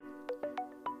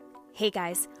Hey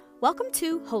guys, welcome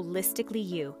to Holistically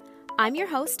You. I'm your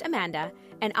host, Amanda,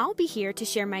 and I'll be here to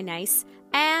share my nice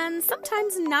and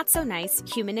sometimes not so nice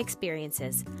human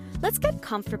experiences. Let's get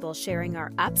comfortable sharing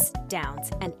our ups,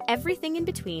 downs, and everything in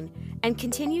between, and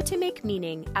continue to make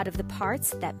meaning out of the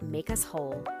parts that make us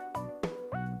whole.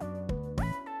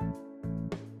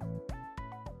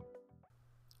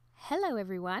 Hello,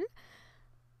 everyone.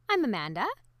 I'm Amanda,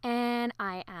 and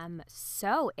I am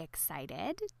so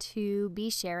excited to be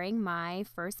sharing my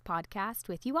first podcast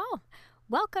with you all.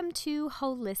 Welcome to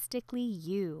Holistically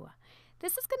You.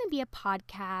 This is going to be a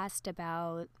podcast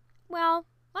about, well,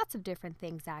 lots of different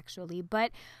things actually,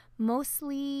 but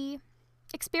mostly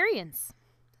experience.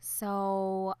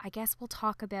 So I guess we'll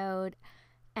talk about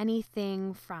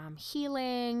anything from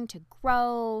healing to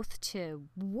growth to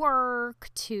work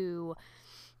to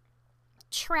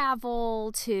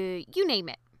travel to you name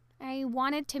it. I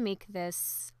wanted to make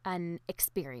this an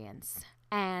experience,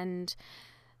 and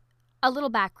a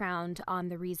little background on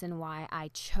the reason why I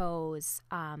chose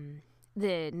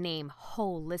the name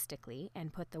Holistically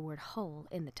and put the word whole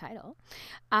in the title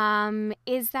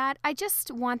is that I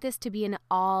just want this to be an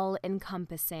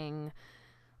all-encompassing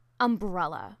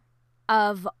umbrella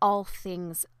of all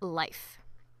things life,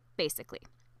 basically.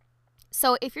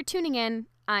 So if you're tuning in,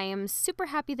 I am super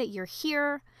happy that you're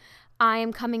here. I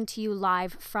am coming to you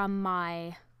live from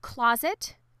my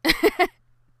closet.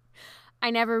 I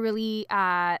never really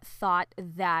thought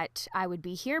that I would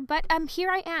be here, but here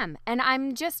I am, and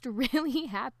I'm just really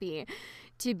happy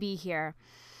to be here.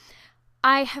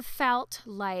 I have felt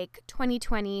like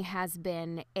 2020 has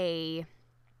been a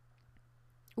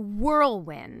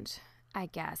whirlwind, I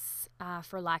guess,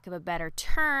 for lack of a better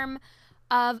term,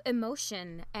 of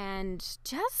emotion and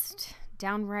just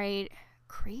downright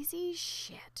crazy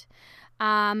shit.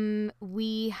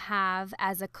 We have,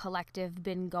 as a collective,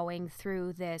 been going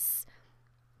through this,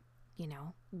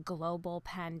 global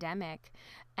pandemic,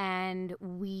 and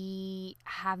we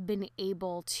have been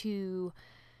able to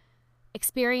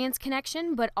experience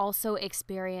connection, but also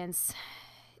experience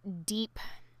deep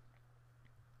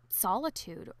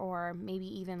solitude or maybe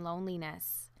even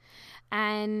loneliness.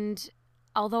 And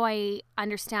although I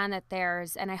understand that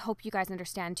and I hope you guys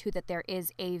understand too, that there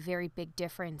is a very big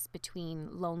difference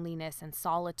between loneliness and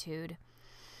solitude,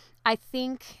 I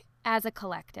think as a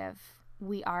collective,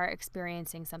 we are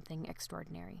experiencing something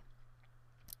extraordinary.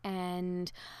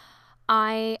 And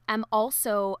I am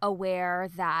also aware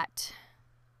that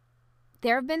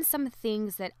there have been some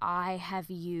things that I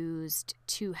have used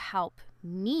to help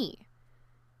me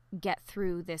get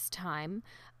through this time.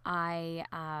 I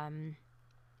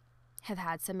have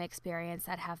had some experience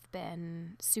that have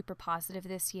been super positive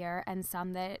this year and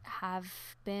some that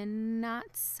have been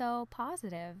not so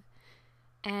positive.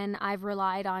 And I've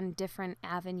relied on different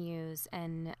avenues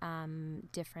and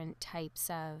different types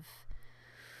of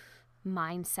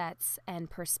mindsets and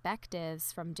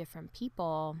perspectives from different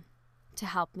people to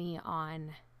help me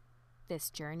on this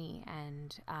journey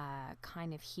and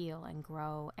kind of heal and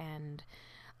grow and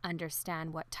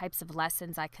understand what types of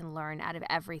lessons I can learn out of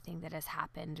everything that has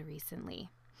happened recently.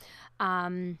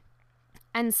 And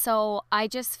so I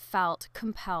just felt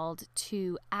compelled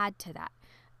to add to that.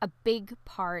 A big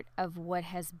part of what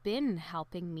has been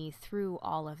helping me through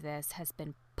all of this has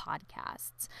been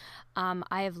podcasts.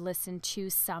 I have listened to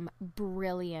some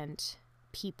brilliant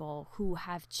people who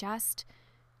have just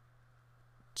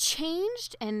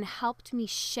changed and helped me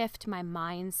shift my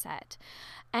mindset.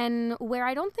 And where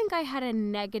I don't think I had a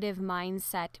negative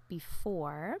mindset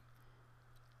before,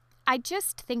 I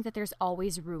just think that there's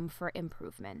always room for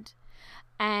improvement.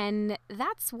 And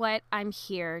that's what I'm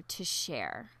here to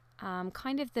share.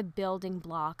 Kind of the building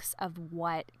blocks of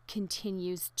what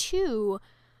continues to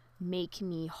make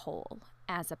me whole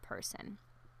as a person.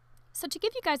 So to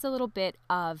give you guys a little bit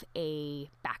of a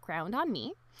background on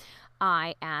me,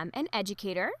 I am an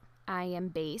educator. I am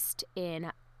based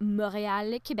in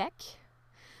Montréal, Québec.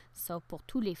 So pour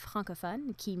tous les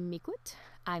francophones qui m'écoutent,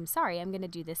 I'm sorry, I'm going to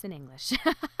do this in English.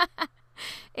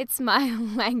 It's my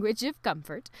language of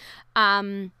comfort.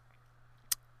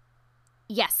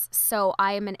 Yes, so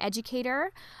I am an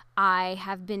educator. I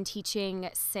have been teaching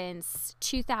since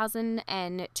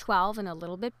 2012 and a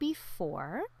little bit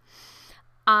before.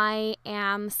 I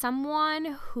am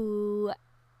someone who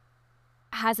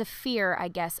has a fear, I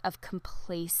guess, of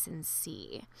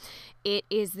complacency. It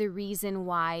is the reason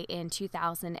why in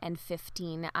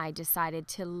 2015 I decided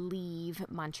to leave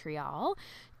Montreal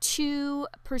to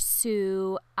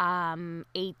pursue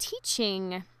a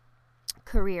teaching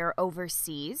career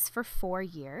overseas for 4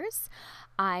 years.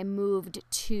 I moved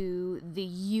to the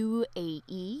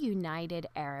UAE, United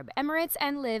Arab Emirates,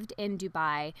 and lived in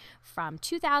Dubai from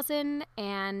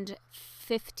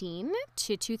 2015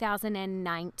 to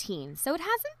 2019. So it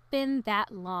hasn't been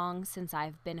that long since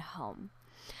I've been home.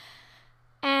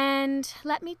 And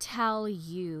let me tell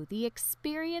you, the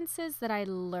experiences that I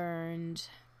learned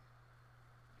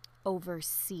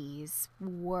overseas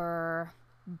were,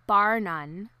 bar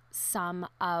none, some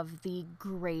of the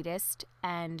greatest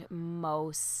and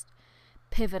most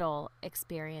pivotal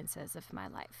experiences of my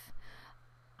life.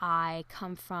 I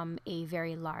come from a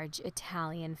very large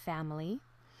Italian family,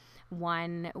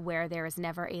 one where there is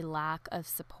never a lack of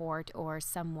support or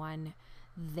someone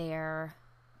there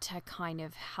to kind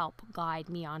of help guide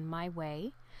me on my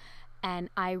way. And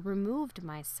I removed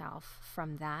myself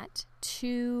from that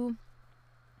to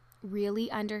really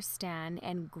understand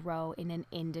and grow in an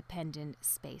independent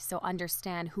space. So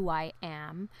understand who I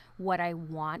am, what I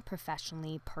want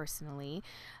professionally, personally,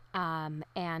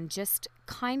 and just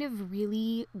kind of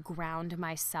really ground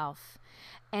myself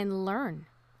and learn.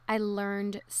 I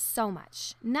learned so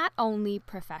much, not only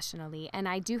professionally, and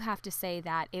I do have to say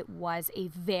that it was a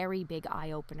very big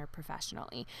eye-opener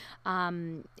professionally.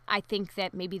 I think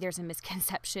that maybe there's a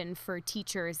misconception for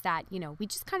teachers that, we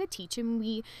just kind of teach them,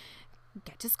 we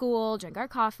get to school, drink our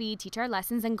coffee, teach our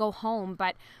lessons, and go home,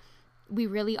 but we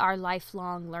really are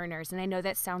lifelong learners, and I know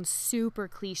that sounds super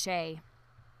cliche,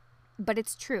 but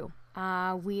it's true.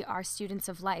 We are students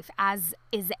of life, as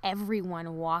is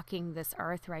everyone walking this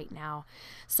earth right now.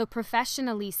 So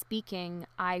professionally speaking,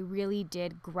 I really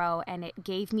did grow, and it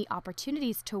gave me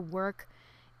opportunities to work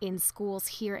in schools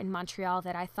here in Montreal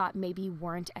that I thought maybe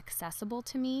weren't accessible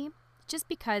to me, just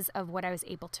because of what I was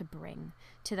able to bring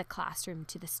to the classroom,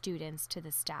 to the students, to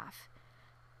the staff.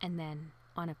 And then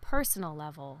on a personal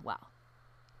level, well,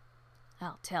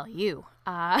 I'll tell you,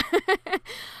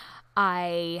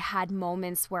 I had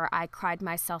moments where I cried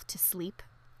myself to sleep.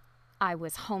 I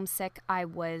was homesick. I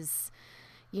was,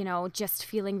 just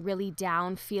feeling really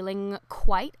down, feeling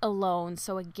quite alone.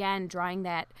 So again, drawing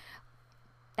that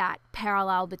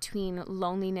parallel between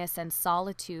loneliness and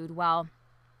solitude. Well,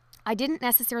 I didn't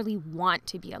necessarily want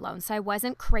to be alone. So I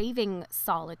wasn't craving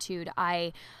solitude.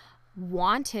 I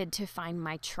wanted to find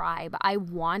my tribe. I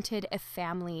wanted a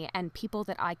family and people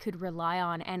that I could rely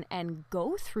on and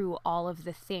go through all of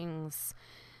the things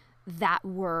that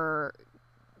were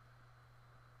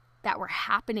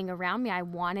happening around me. I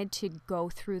wanted to go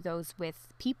through those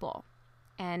with people.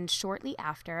 And shortly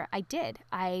after, I did.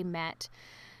 I met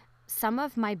some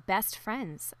of my best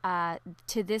friends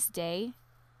to this day,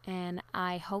 and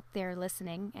I hope they're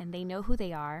listening and they know who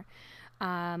they are.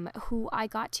 Who I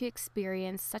got to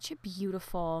experience such a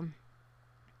beautiful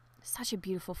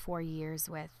 4 years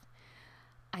with.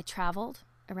 I traveled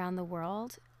around the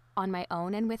world on my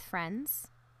own and with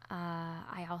friends.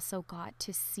 I also got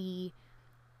to see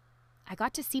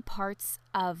parts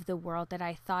of the world that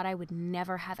I thought I would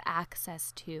never have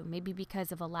access to, maybe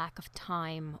because of a lack of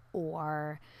time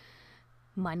or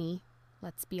money.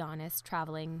 Let's be honest,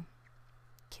 traveling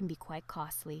can be quite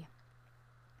costly.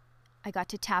 I got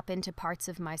to tap into parts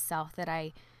of myself that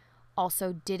I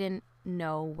also didn't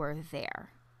know were there.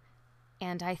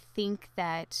 And I think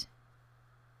that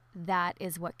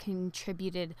is what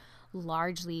contributed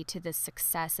largely to the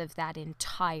success of those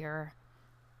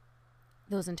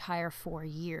entire 4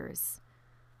 years,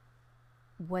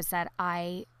 was that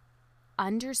I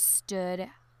understood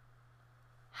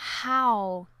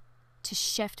how to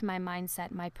shift my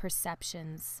mindset, my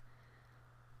perceptions.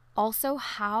 Also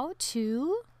how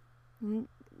to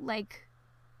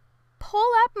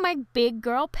pull up my big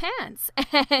girl pants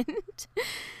and,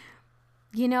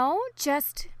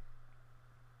 just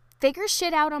figure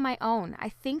shit out on my own. I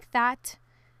think that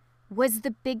was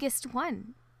the biggest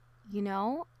one.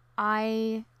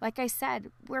 Like I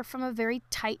said, we're from a very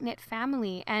tight-knit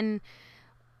family, and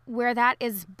where that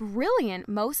is brilliant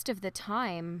most of the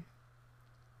time,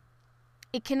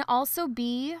 it can also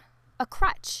be a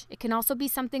crutch. It can also be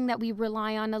something that we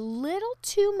rely on a little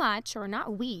too much, or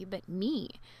not we, but me,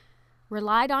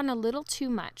 relied on a little too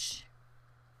much.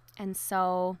 And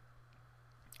so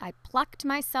I plucked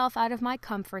myself out of my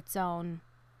comfort zone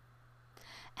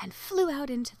and flew out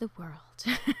into the world.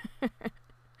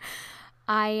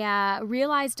 I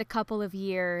realized a couple of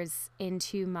years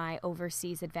into my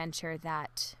overseas adventure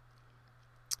that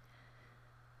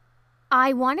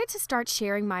I wanted to start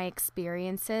sharing my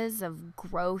experiences of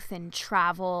growth and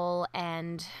travel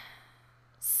and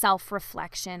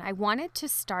self-reflection. I wanted to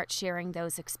start sharing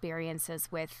those experiences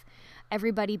with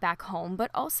everybody back home, but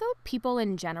also people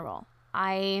in general.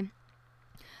 I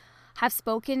have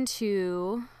spoken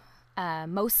to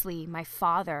mostly my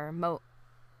father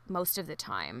most of the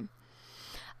time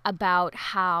about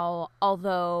how,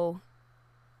 although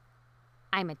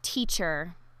I'm a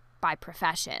teacher by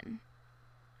profession,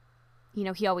 you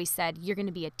know, he always said, you're going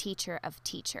to be a teacher of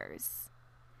teachers.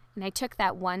 And I took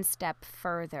that one step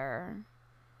further.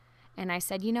 And I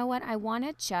said, you know what? I want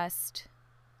to just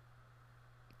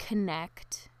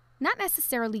connect, not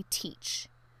necessarily teach,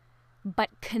 but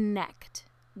connect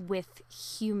with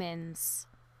humans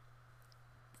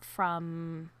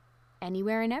from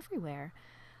anywhere and everywhere.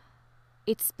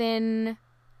 It's been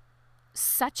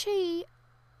such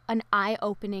an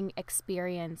eye-opening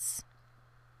experience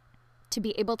to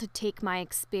be able to take my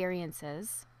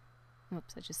experiences.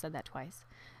 Oops, I just said that twice.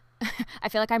 I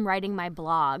feel like I'm writing my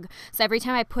blog. So every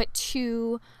time I put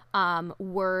two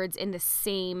words in the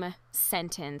same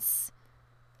sentence,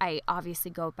 I obviously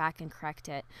go back and correct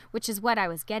it, which is what I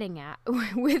was getting at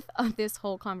with this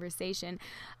whole conversation.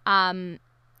 I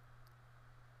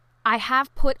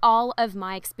have put all of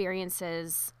my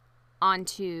experiences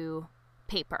onto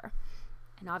paper.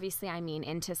 And obviously I mean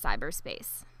into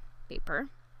cyberspace paper,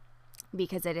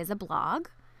 because it is a blog.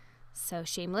 So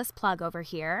shameless plug over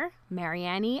here,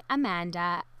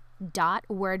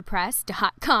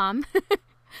 marianiamanda.wordpress.com.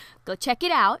 Go check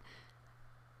it out.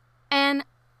 And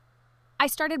I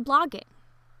started blogging.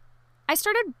 I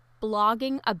started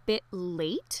blogging a bit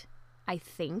late, I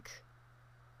think,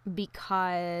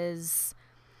 because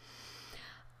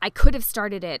I could have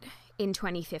started it in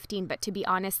 2015, but to be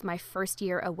honest, my first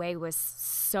year away was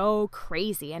so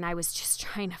crazy, and I was just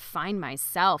trying to find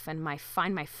myself and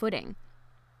find my footing.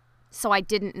 So I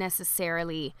didn't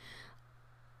necessarily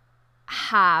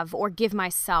have or give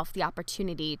myself the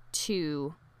opportunity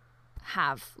to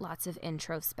have lots of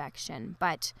introspection.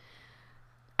 But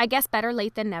I guess better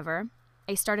late than never.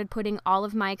 I started putting all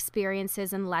of my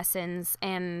experiences and lessons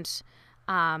and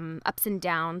ups and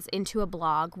downs into a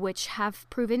blog, which have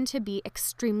proven to be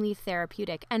extremely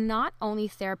therapeutic. And not only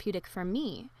therapeutic for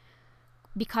me,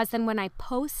 because then when I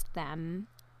post them,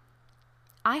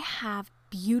 I have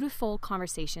beautiful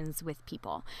conversations with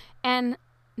people. And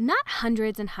not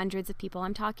hundreds and hundreds of people.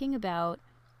 I'm talking about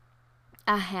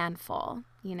a handful.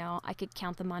 You know, I could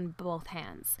count them on both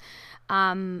hands.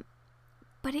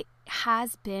 But it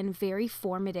has been very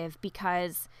formative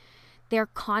because they're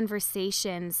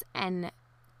conversations and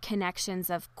connections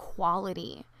of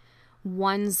quality.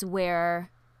 Ones where,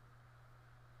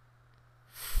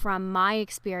 from my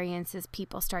experiences,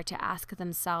 people start to ask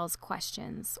themselves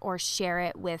questions or share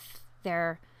it with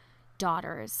their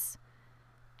daughters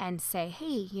and say,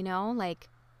 hey, you know, like,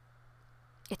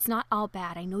 it's not all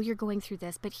bad. I know you're going through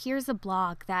this, but here's a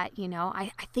blog that, you know,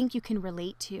 I think you can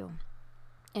relate to.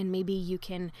 And maybe you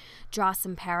can draw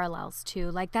some parallels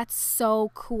to. Like, that's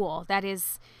so cool. That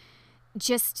is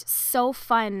just so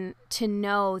fun to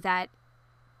know that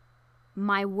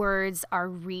my words are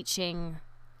reaching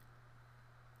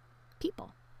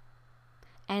people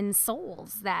and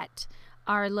souls that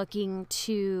are looking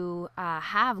to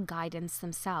have guidance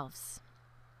themselves.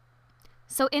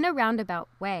 So in a roundabout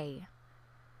way,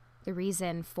 the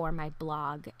reason for my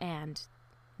blog and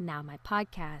now my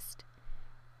podcast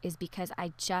is because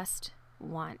I just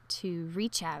want to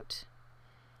reach out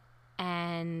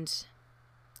and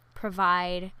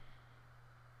provide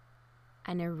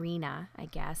an arena, I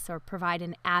guess, or provide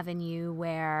an avenue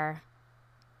where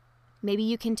maybe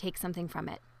you can take something from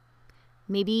it.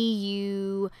 Maybe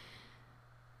you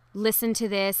listen to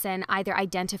this and either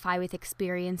identify with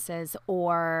experiences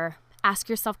or ask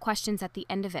yourself questions at the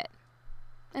end of it.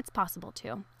 It's possible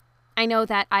too. I know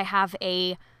that I have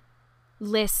a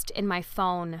list in my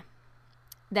phone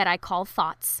that I call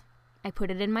thoughts. I put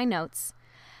it in my notes.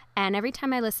 And every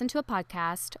time I listen to a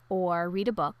podcast or read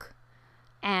a book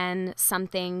and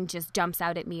something just jumps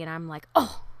out at me and I'm like,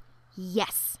 oh,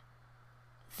 yes,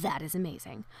 that is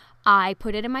amazing, I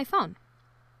put it in my phone.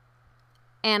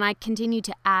 And I continue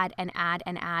to add and add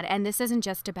and add. And this isn't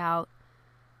just about,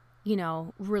 you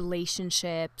know,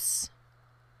 relationships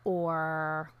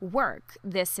or work.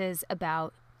 This is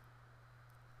about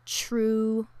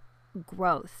true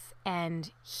growth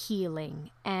and healing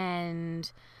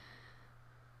and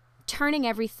turning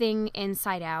everything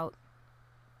inside out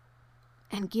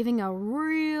and giving a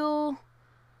real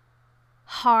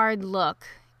hard look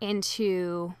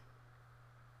into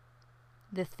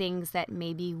the things that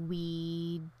maybe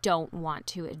we don't want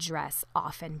to address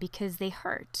often because they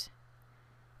hurt.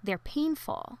 They're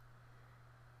painful.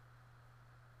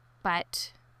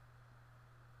 But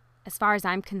as far as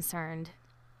I'm concerned,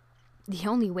 the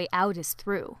only way out is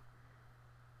through.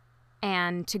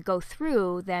 And to go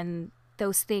through, then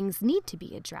those things need to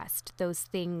be addressed. Those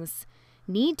things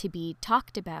need to be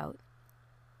talked about,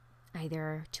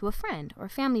 either to a friend or a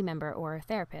family member or a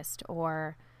therapist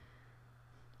or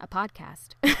a podcast.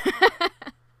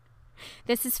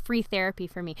 This is free therapy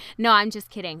for me. No, I'm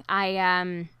just kidding.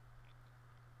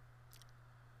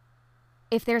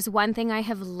 If there's one thing I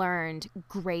have learned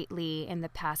greatly in the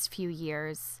past few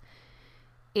years,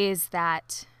 is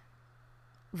that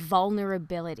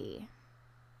vulnerability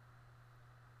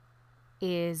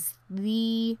is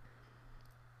the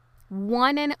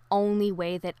one and only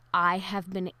way that I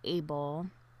have been able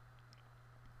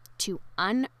to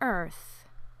unearth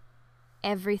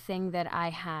everything that I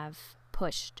have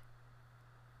pushed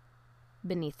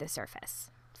beneath the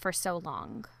surface for so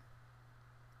long.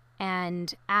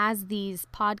 And as these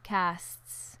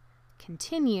podcasts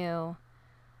continue,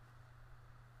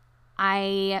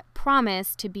 I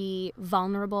promise to be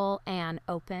vulnerable and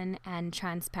open and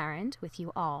transparent with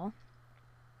you all,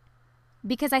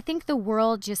 because I think the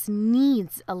world just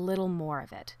needs a little more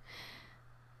of it.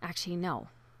 Actually, no,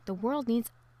 the world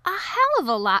needs a hell of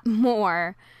a lot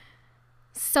more.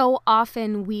 So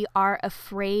often we are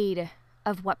afraid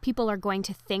of what people are going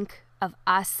to think of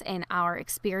us and our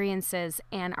experiences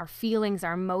and our feelings,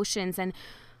 our emotions, and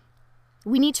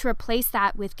we need to replace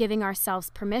that with giving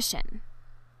ourselves permission.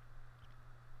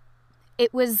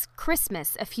 It was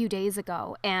Christmas a few days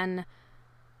ago, and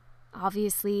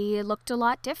obviously it looked a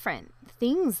lot different.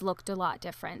 Things looked a lot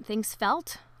different. Things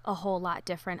felt a whole lot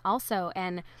different also,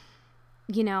 and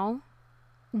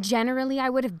generally I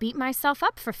would have beat myself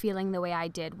up for feeling the way I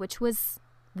did, which was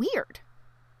weird.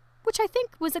 Which I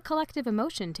think was a collective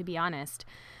emotion, to be honest.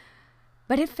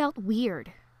 But it felt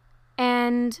weird.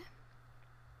 And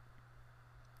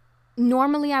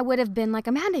normally I would have been like,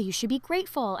 Amanda, you should be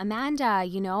grateful. Amanda,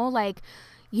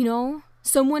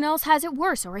 someone else has it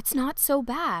worse, or it's not so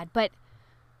bad. But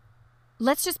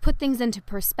let's just put things into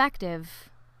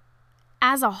perspective.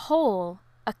 As a whole,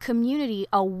 a community,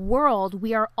 a world,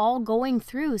 we are all going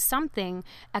through something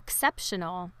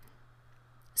exceptional.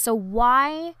 So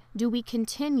why do we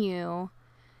continue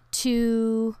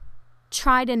to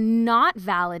try to not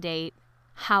validate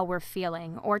how we're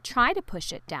feeling or try to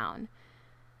push it down?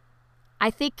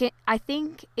 I think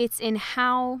it's in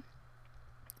how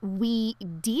we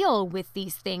deal with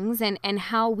these things and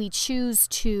how we choose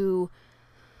to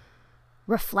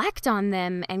reflect on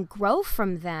them and grow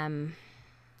from them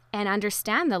and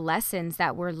understand the lessons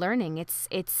that we're learning. It's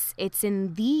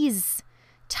in these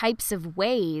types of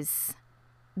ways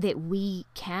that we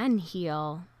can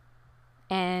heal.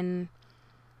 And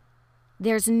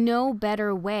there's no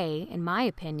better way, in my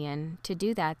opinion, to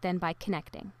do that than by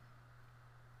connecting.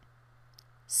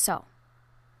 So,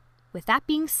 with that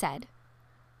being said,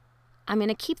 I'm going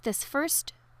to keep this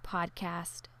first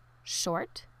podcast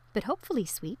short, but hopefully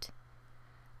sweet.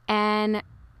 And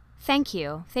thank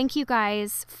you. Thank you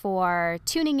guys for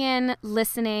tuning in,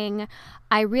 listening.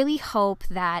 I really hope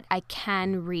that I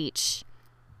can reach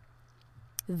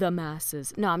the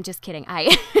masses. No, I'm just kidding.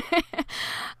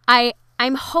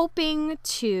 I'm hoping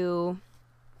to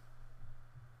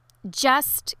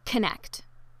just connect.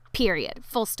 Period.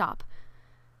 Full stop.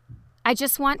 I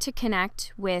just want to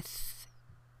connect with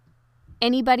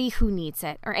anybody who needs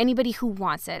it, or anybody who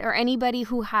wants it, or anybody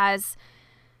who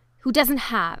doesn't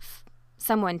have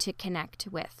someone to connect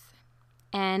with.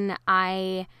 And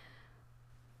I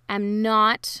am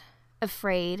not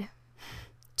afraid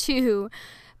to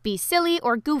be silly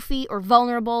or goofy or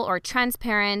vulnerable or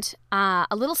transparent, a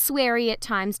little sweary at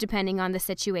times depending on the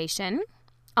situation,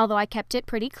 although I kept it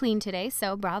pretty clean today,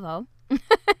 so bravo.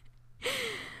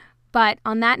 But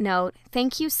on that note,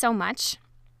 thank you so much.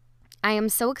 I am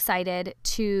so excited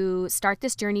to start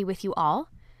this journey with you all,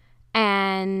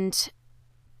 and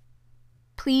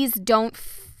please don't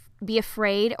be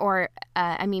afraid, or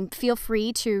feel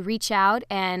free to reach out,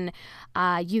 and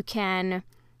you can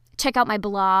check out my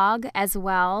blog as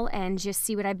well and just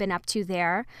see what I've been up to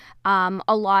there.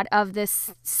 A lot of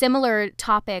this similar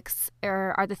topics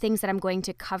are the things that I'm going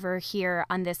to cover here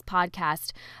on this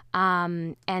podcast.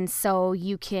 And so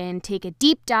you can take a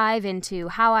deep dive into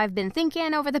how I've been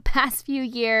thinking over the past few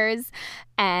years,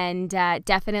 and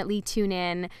definitely tune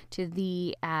in to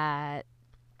the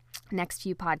next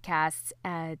few podcasts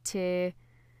to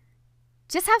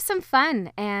just have some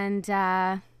fun and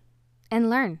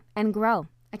learn and grow.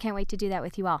 I can't wait to do that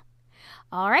with you all.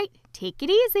 All right, take it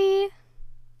easy.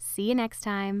 See you next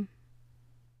time.